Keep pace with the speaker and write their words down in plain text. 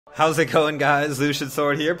How's it going, guys? Lucian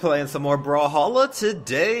Sword here, playing some more Brawlhalla.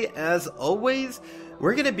 Today, as always,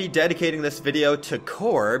 we're going to be dedicating this video to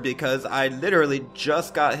KOR because I literally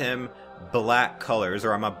just got him black colors,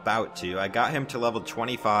 or I'm about to. I got him to level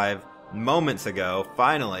 25 moments ago,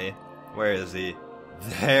 finally. Where is he?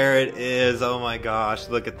 There it is. Oh my gosh,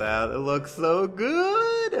 look at that. It looks so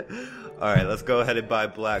good. Alright, let's go ahead and buy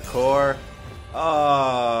black KOR.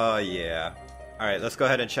 Oh, yeah. Alright, let's go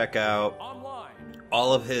ahead and check out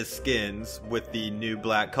all of his skins with the new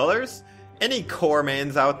black colors. Any KOR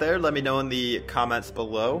mains out there, let me know in the comments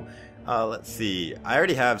below. Let's see. I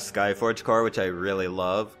already have Skyforge KOR, which I really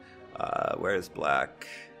love. Where's black?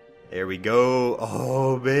 There we go.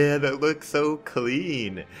 Oh man, that looks so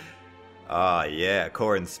clean. Yeah,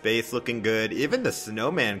 KOR in space looking good. Even the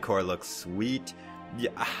snowman KOR looks sweet.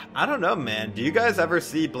 Yeah, I don't know, man. Do you guys ever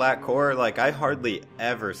see black KOR? Like, I hardly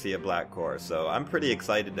ever see a black KOR, so I'm pretty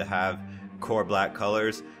excited to have KOR black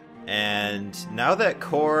colors. And now that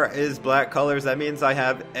KOR is black colors, that means I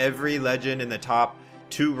have every legend in the top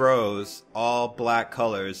 2 rows all black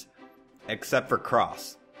colors except for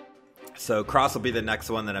Cross. So Cross will be the next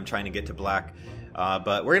one that I'm trying to get to black.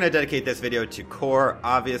 But we're going to dedicate this video to KOR,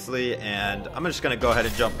 obviously, and I'm just going to go ahead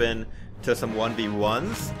and jump in to some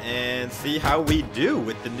 1v1s and see how we do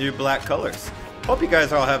with the new black colors. Hope you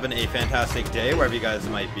guys are all having a fantastic day wherever you guys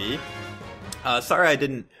might be. Sorry I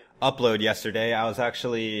didn't upload yesterday. I was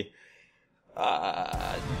actually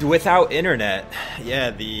without internet.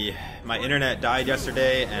 Yeah, my internet died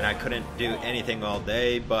yesterday and I couldn't do anything all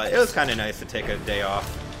day, but it was kind of nice to take a day off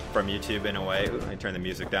from YouTube in a way. Ooh, let me turn the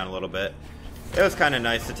music down a little bit. It was kind of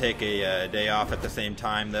nice to take a day off at the same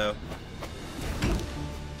time though.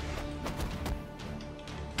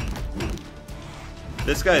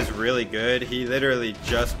 This guy's really good. He literally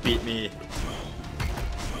just beat me.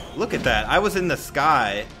 Look at that. I was in the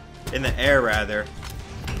sky, in the air rather,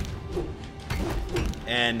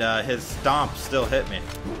 and his stomp still hit me.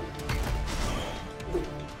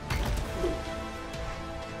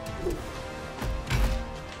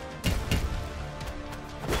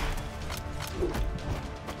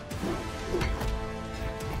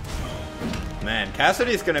 Man,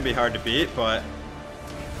 Cassidy's gonna be hard to beat, but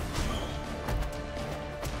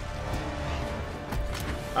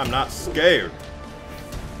I'm not scared.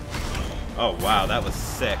 Oh wow, that was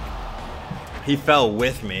sick. He fell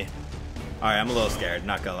with me. Alright, I'm a little scared,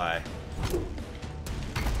 not gonna lie.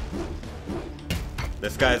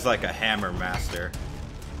 This guy's like a hammer master.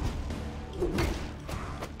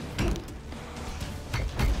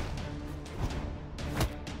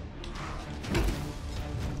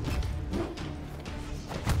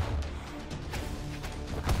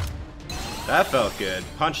 That felt good.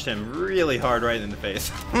 Punched him really hard right in the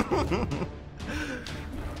face.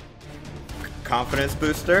 Confidence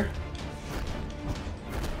booster.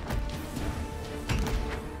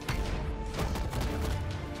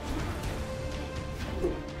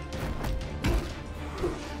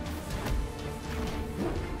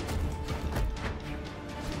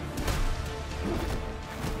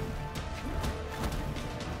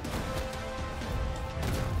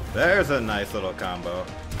 There's a nice little combo.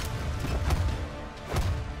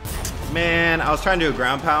 Man, I was trying to do a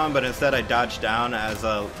ground pound, but instead I dodged down as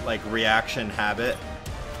a reaction habit.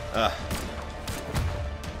 Ugh.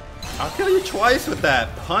 I'll kill you twice with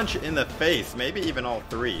that punch in the face, maybe even all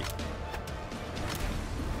 3.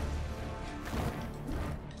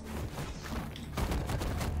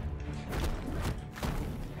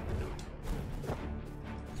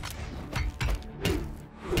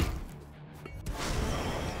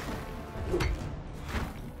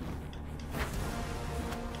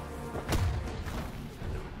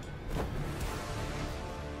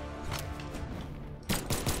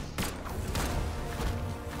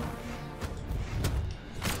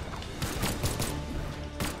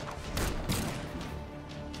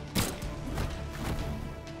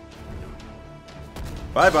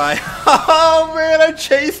 Bye-bye. Oh man, I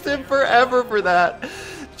chased him forever for that.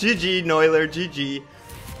 GG, Noiler, GG.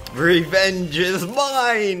 Revenge is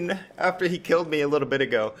mine! After he killed me a little bit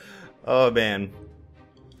ago. Oh man.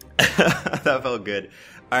 That felt good.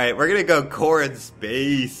 Alright, we're gonna go KOR in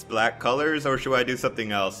space. Black colors, or should I do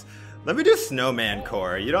something else? Let me do Snowman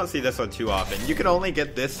KOR. You don't see this one too often. You can only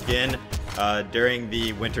get this skin during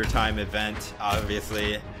the wintertime event,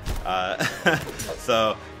 obviously.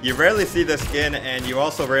 So you rarely see this skin, and you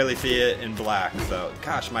also rarely see it in black. So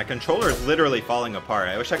gosh, my controller is literally falling apart.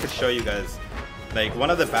 I wish I could show you guys. Like, one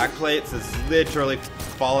of the back plates is literally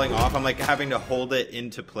falling off. I'm like having to hold it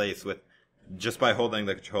into place with just by holding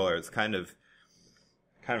the controller. It's kind of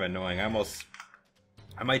annoying.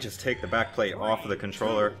 I might just take the back plate off of the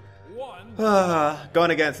controller.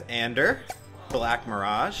 Going against Ander. Black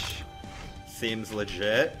Mirage. Seems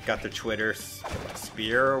legit. Got the Twitter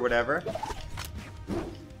spear or whatever.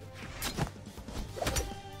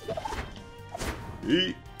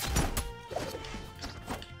 Eat.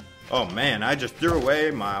 Oh man, I just threw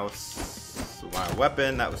away my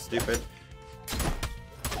weapon. That was stupid.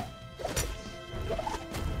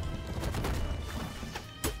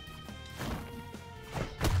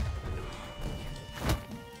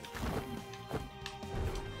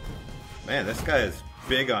 Man, this guy is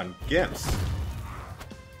big on gimps.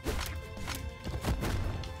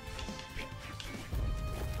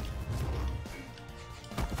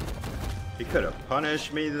 He could have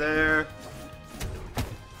punished me there.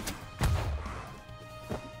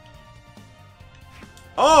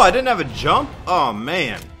 Oh, I didn't have a jump? Oh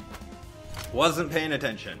man. Wasn't paying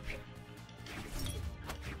attention.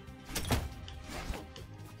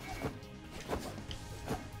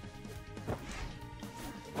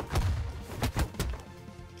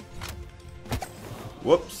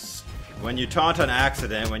 Whoops. When you taunt on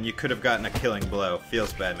accident, when you could have gotten a killing blow.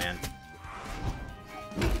 Feels bad, man.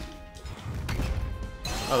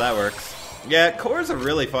 Oh, that works. Yeah, KOR's a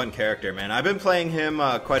really fun character, man. I've been playing him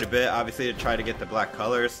quite a bit, obviously, to try to get the black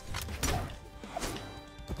colors.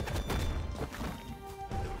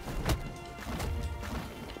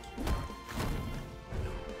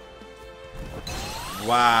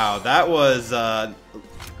 Wow, that was...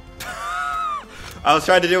 I was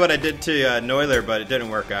trying to do what I did to Noiler, but it didn't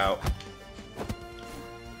work out.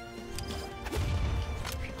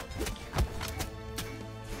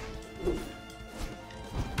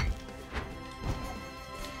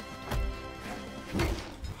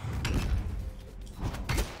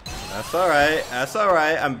 That's alright, that's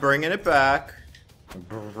alright. I'm bringing it back.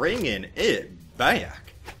 Bringing it back.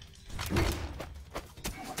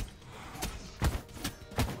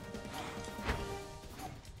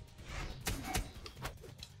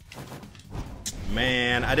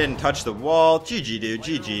 Man, I didn't touch the wall. GG, dude,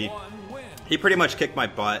 GG. He pretty much kicked my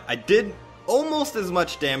butt. I did almost as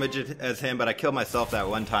much damage as him, but I killed myself that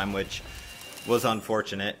one time, which was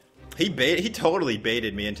unfortunate. He totally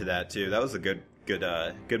baited me into that too. That was a good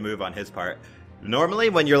move on his part. Normally,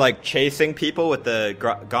 when you're like chasing people with the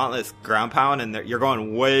gauntless ground pound and you're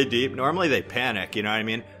going way deep, normally they panic. You know what I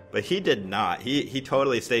mean? But he did not. He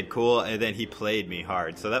totally stayed cool, and then he played me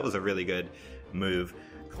hard. So that was a really good move.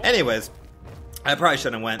 Anyways. I probably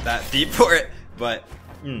shouldn't have went that deep for it, but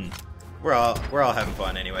we're all having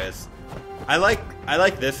fun anyways. I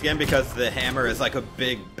like this game because the hammer is like a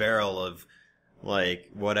big barrel of like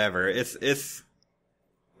whatever. It's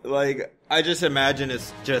like I just imagine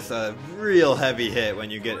it's just a real heavy hit when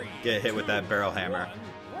you get hit with that barrel hammer.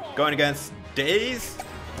 Going against Daze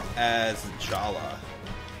as Jala.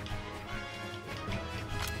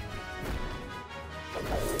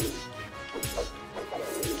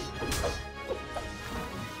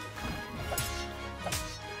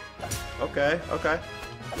 Okay, okay.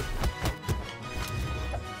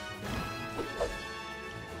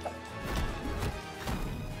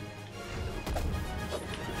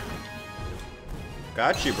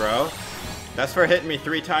 Got you, bro. That's for hitting me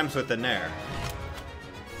 3 times with the Nair.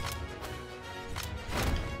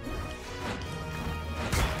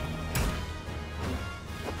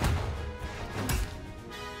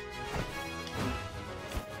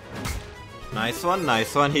 Nice one,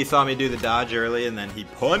 nice one. He saw me do the dodge early and then he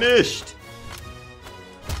punished.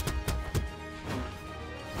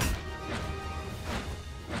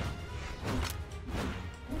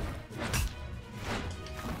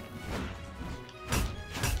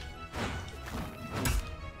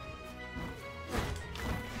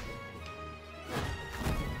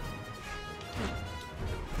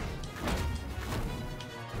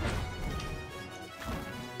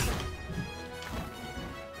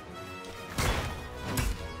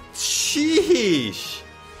 Sheesh!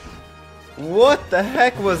 What the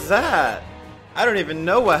heck was that? I don't even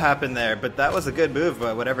know what happened there, but that was a good move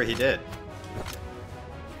by whatever he did.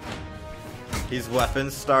 He's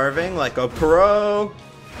weapon starving like a pro.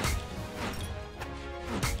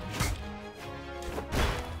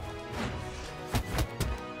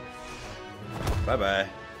 Bye-bye.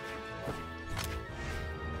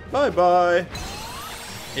 Bye-bye.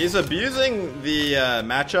 He's abusing the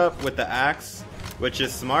matchup with the axe, which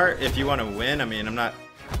is smart if you want to win. I mean, I'm not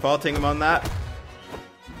faulting him on that.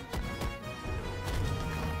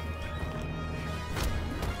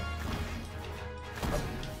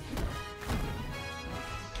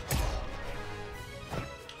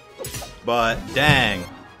 But dang.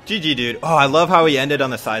 GG, dude. Oh, I love how he ended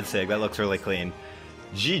on the side sig. That looks really clean.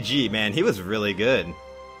 GG, man. He was really good.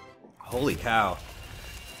 Holy cow.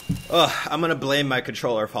 Ugh, I'm gonna blame my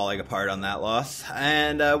controller falling apart on that loss.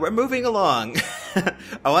 And we're moving along.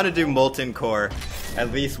 I want to do Molten Core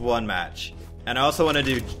at least one match. And I also want to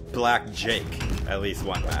do Black Jake at least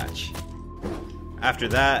one match. After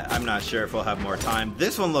that, I'm not sure if we'll have more time.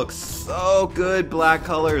 This one looks so good, black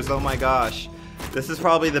colors, oh my gosh. This is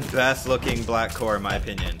probably the best looking black core in my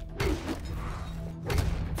opinion.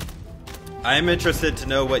 I am interested to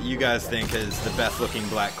know what you guys think is the best looking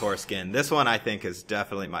black core skin. This one I think is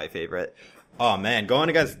definitely my favorite. Oh man, going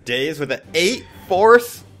against Days with an 8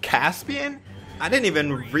 Force Caspian? I didn't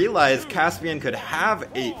even realize Caspian could have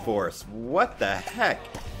 8 Force. What the heck?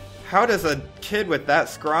 How does a kid with that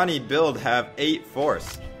scrawny build have 8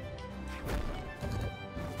 Force?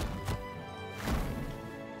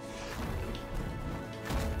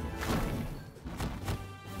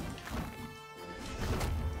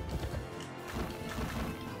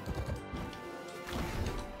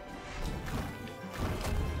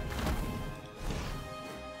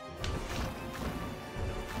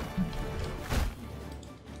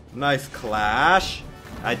 Nice clash.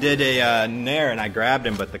 I did a nair and I grabbed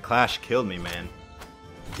him, but the clash killed me, man.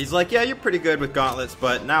 He's like, yeah, you're pretty good with gauntlets,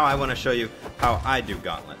 but now I want to show you how I do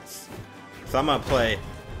gauntlets. So I'm going to play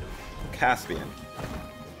Caspian.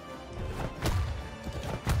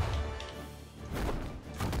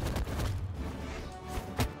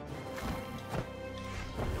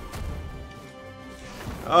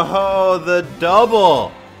 Oh, the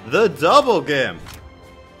double! The double game!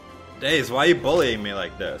 Days, why are you bullying me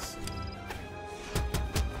like this?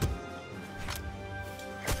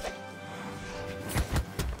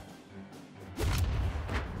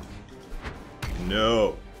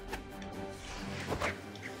 No.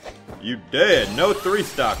 You dead. No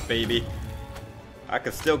 3-stock, baby. I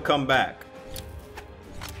can still come back.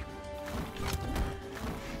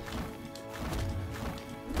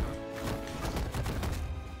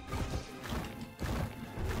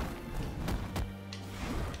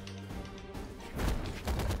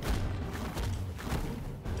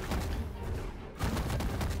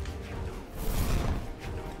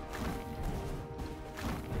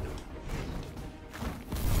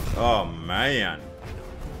 Oh man.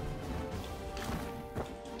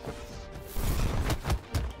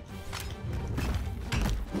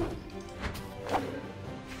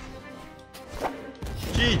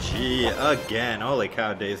 GG again. Holy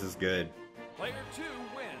cow, Days is good. Player 2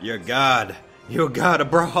 wins. You're God. You're God of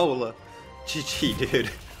Brawlhalla. GG,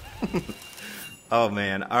 dude. Oh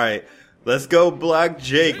man. Alright. Let's go Black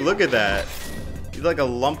Jake. Look at that. He's like a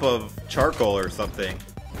lump of charcoal or something.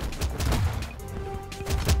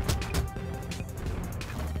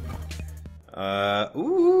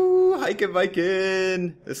 Ooh, hiking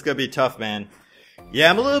Viking. This is gonna be tough, man. Yeah,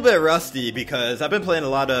 I'm a little bit rusty because I've been playing a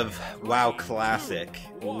lot of WoW Classic.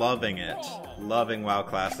 Loving it. Loving WoW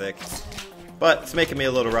Classic. But it's making me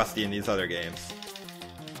a little rusty in these other games.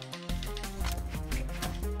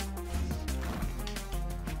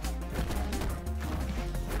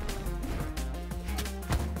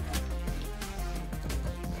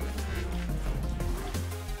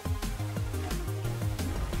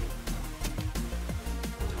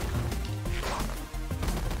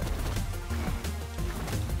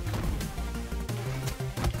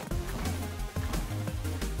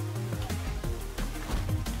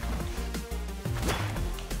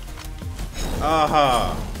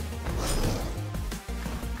 Aha!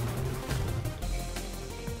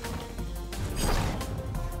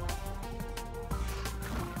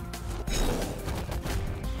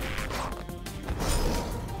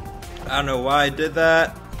 I don't know why I did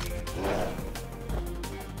that.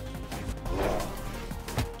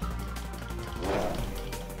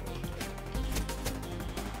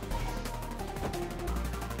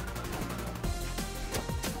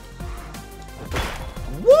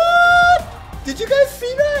 Did you guys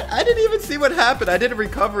see that? I didn't even see what happened. I did a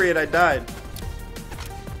recovery and I died.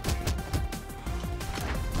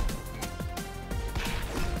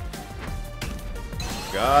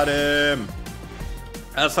 Got him.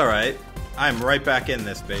 That's alright. I'm right back in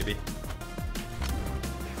this, baby.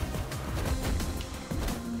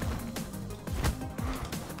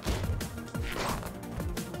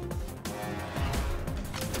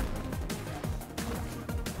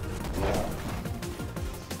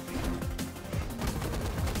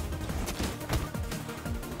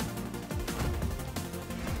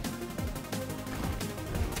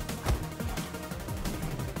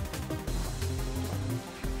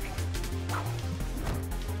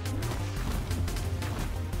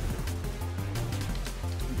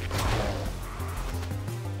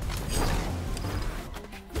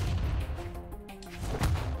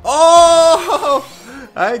 Oh!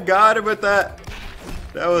 I got him with that.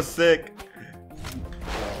 That was sick.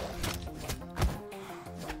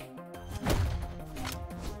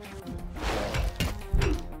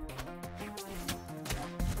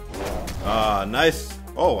 Nice.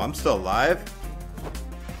 Oh, I'm still alive.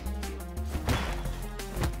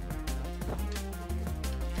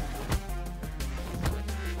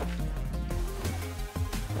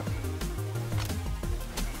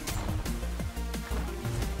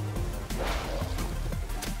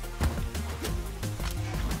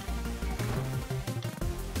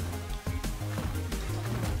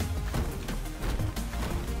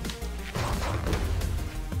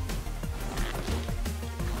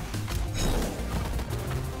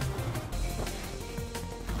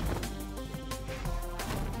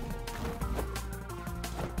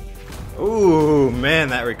 Ooh, man,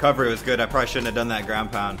 that recovery was good. I probably shouldn't have done that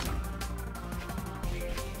ground pound.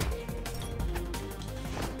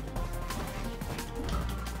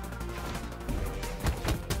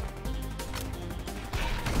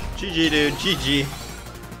 GG, dude. GG.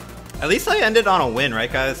 At least I ended on a win,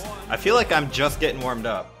 right, guys? I feel like I'm just getting warmed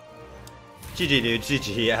up. GG, dude.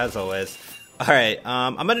 GG, as always. Alright,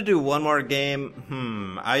 I'm gonna do one more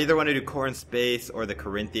game. I either want to do KOR in Space or the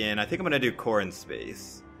Corinthian. I think I'm gonna do KOR in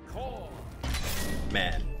Space.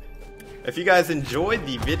 Man. If you guys enjoyed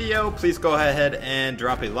the video, please go ahead and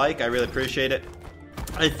drop a like. I really appreciate it.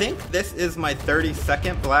 I think this is my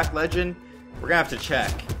 32nd Black Legend. We're gonna have to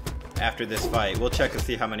check after this fight. We'll check and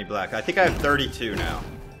see how many Black. I think I have 32 now.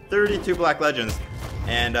 32 Black Legends.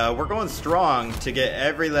 And we're going strong to get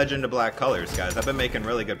every Legend to Black colors, guys. I've been making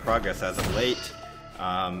really good progress as of late.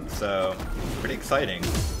 So, pretty exciting.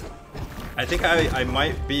 I think I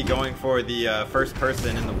might be going for the first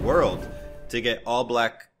person in the world to get all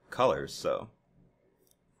black colors, so.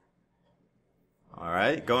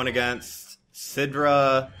 Alright, going against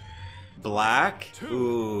Sidra Black.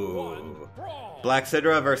 Ooh. Black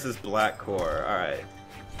Sidra versus Black KOR. Alright.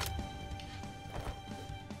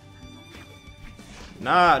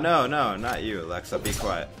 Nah, no, not you, Alexa. Be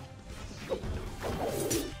quiet.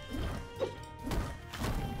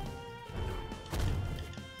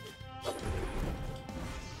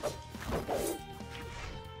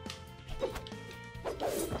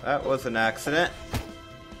 That was an accident.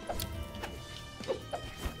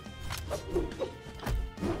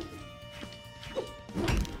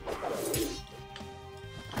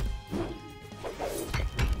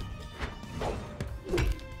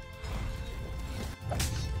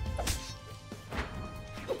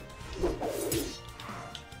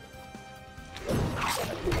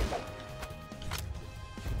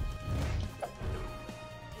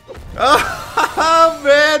 Oh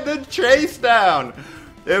man, the chase down!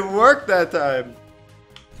 It worked that time!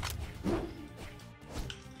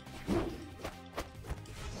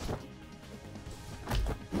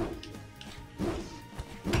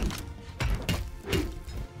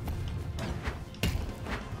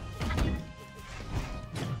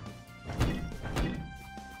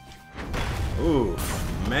 Ooh,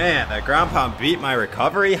 man, that ground pound beat my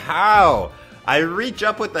recovery? How? I reach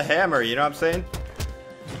up with the hammer, you know what I'm saying?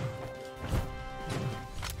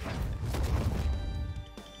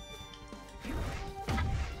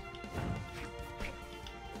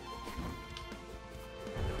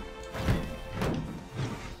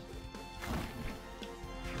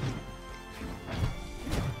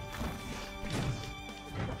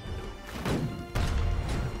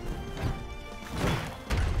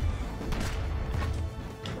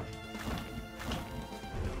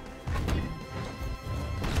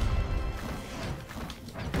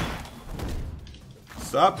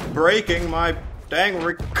 Stop breaking my dang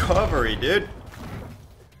recovery, dude.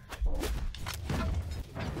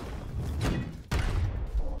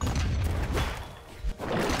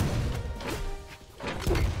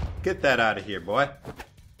 Get that out of here, boy.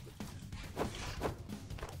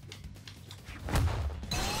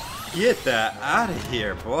 Get that out of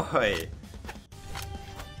here, boy.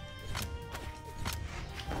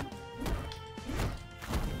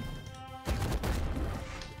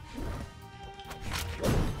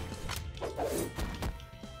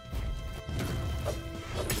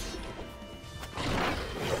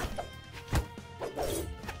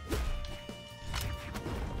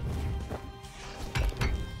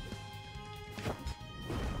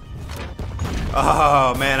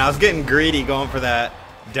 Oh man, I was getting greedy going for that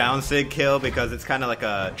down sig kill because it's kind of like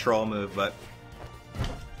a troll move, but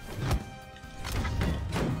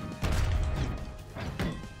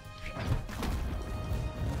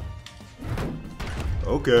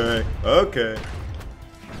okay, okay.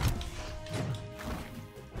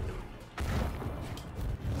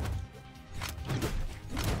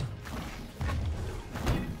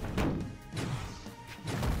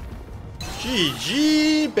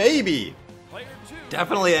 GG, baby.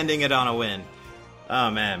 Definitely ending it on a win.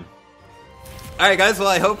 Oh, man. Alright, guys. Well,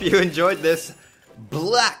 I hope you enjoyed this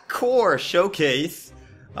Black KOR showcase.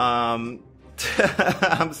 I'm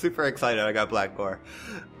super excited I got Black KOR.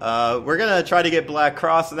 We're gonna try to get Black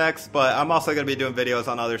Cross next, but I'm also gonna be doing videos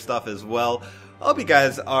on other stuff as well. I hope you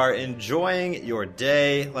guys are enjoying your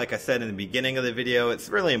day. Like I said in the beginning of the video, it's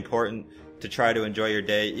really important to try to enjoy your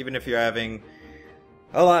day, even if you're having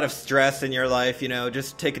a lot of stress in your life. You know,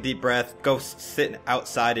 just take a deep breath, go sit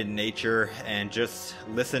outside in nature, and just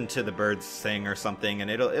listen to the birds sing or something,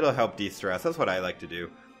 and it'll help de-stress. That's what I like to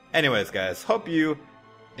do. Anyways, guys, hope you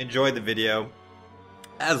enjoyed the video.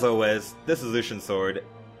 As always, this is Lucian Sword.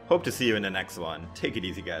 Hope to see you in the next one. Take it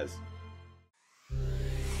easy, guys.